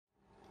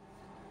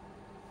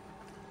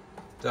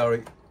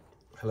Diary,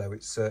 hello,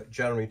 it's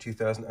January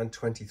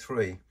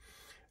 2023,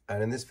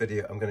 and in this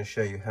video I'm going to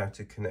show you how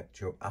to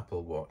connect your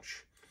Apple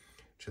Watch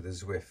to the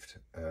Zwift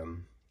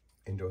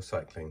indoor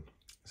cycling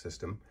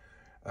system.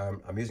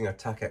 I'm using a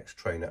TACX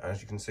trainer. As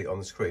you can see on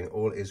the screen,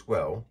 all is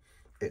well.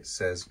 It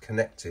says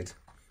connected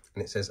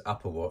and it says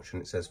Apple Watch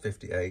and it says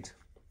 58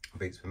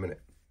 beats per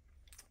minute.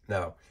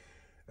 Now,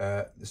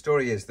 the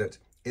story is that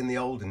in the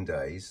olden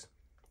days,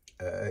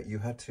 you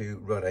had to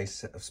run a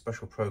set of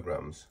special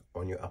programs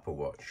on your Apple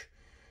Watch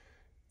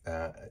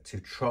to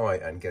try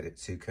and get it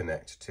to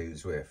connect to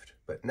Zwift.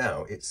 But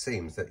now it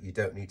seems that you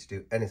don't need to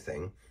do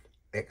anything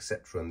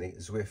except run the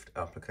Zwift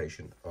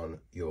application on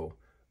your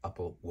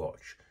Apple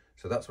Watch.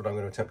 So that's what I'm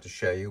going to attempt to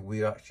show you.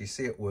 We actually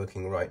see it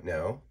working right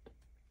now.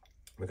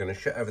 We're going to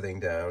shut everything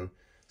down,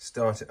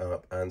 start it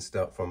up and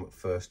start from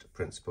first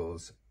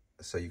principles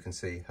so you can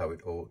see how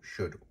it all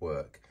should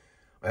work.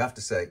 I have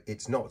to say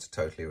it's not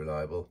totally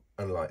reliable,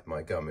 unlike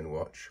my Garmin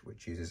watch,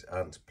 which uses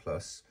Ant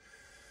Plus.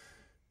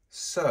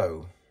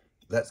 So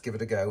let's give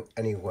it a go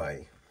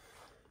anyway.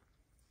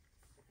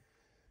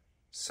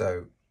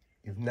 So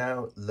you've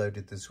now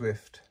loaded the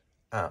Zwift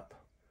app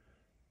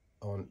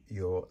on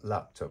your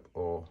laptop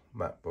or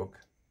MacBook.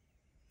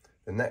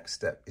 The next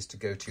step is to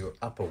go to your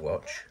Apple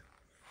Watch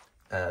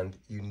and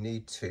you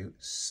need to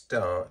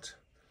start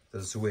the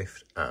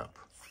Zwift app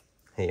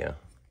here.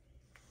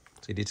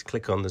 So you need to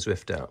click on the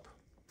Zwift app.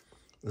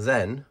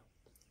 Then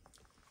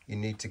you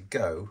need to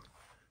go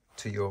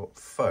to your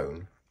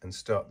phone and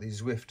start the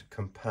Zwift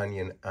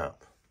Companion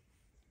app.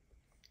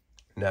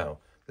 Now,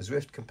 the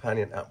Zwift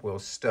Companion app will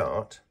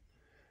start,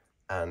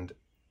 and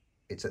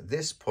it's at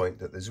this point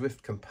that the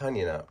Zwift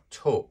Companion app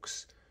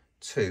talks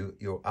to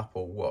your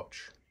Apple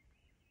Watch.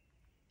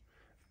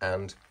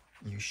 And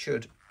you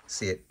should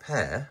see it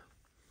pair,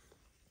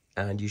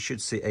 and you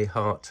should see a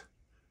heart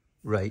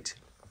rate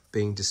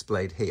being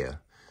displayed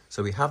here.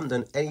 So we haven't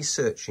done any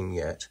searching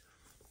yet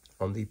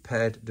on the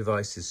paired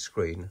devices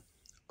screen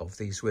of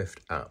the Zwift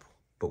app,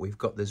 but we've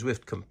got the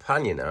Zwift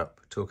Companion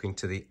app talking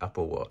to the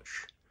Apple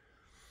Watch.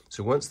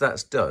 So once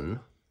that's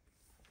done,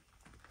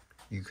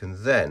 you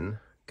can then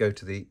go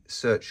to the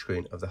search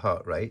screen of the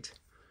heart rate,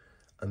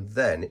 and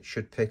then it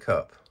should pick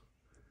up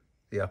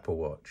the Apple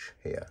Watch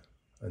here,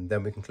 and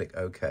then we can click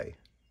OK.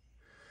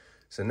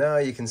 So now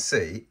you can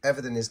see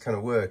everything is kind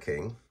of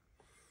working.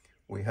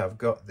 We have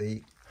got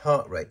the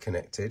heart rate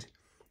connected,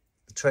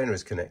 the trainer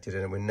is connected,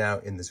 and we're now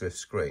in the Zwift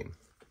screen.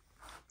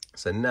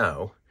 So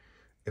now,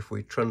 if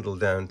we trundle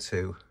down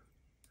to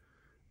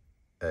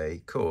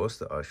a course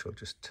that I shall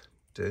just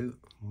do,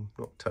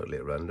 not totally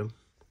at random,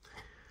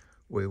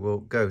 we will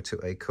go to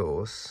a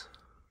course,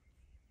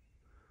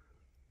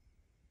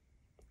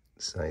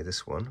 say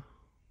this one,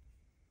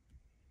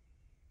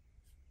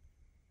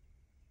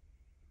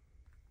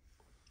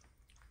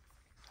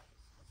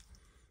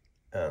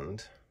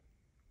 and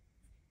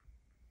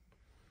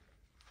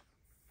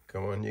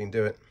come on, you can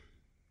do it.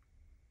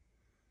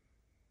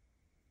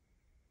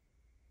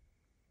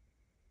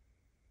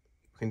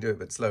 We can do it,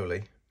 but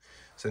slowly.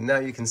 So now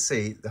you can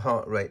see the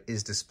heart rate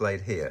is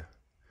displayed here.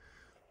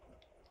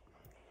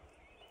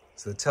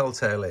 So the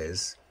telltale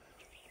is,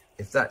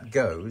 if that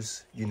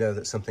goes, you know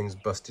that something's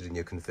busted in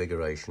your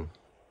configuration.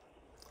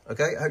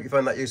 Okay, I hope you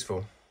find that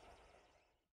useful.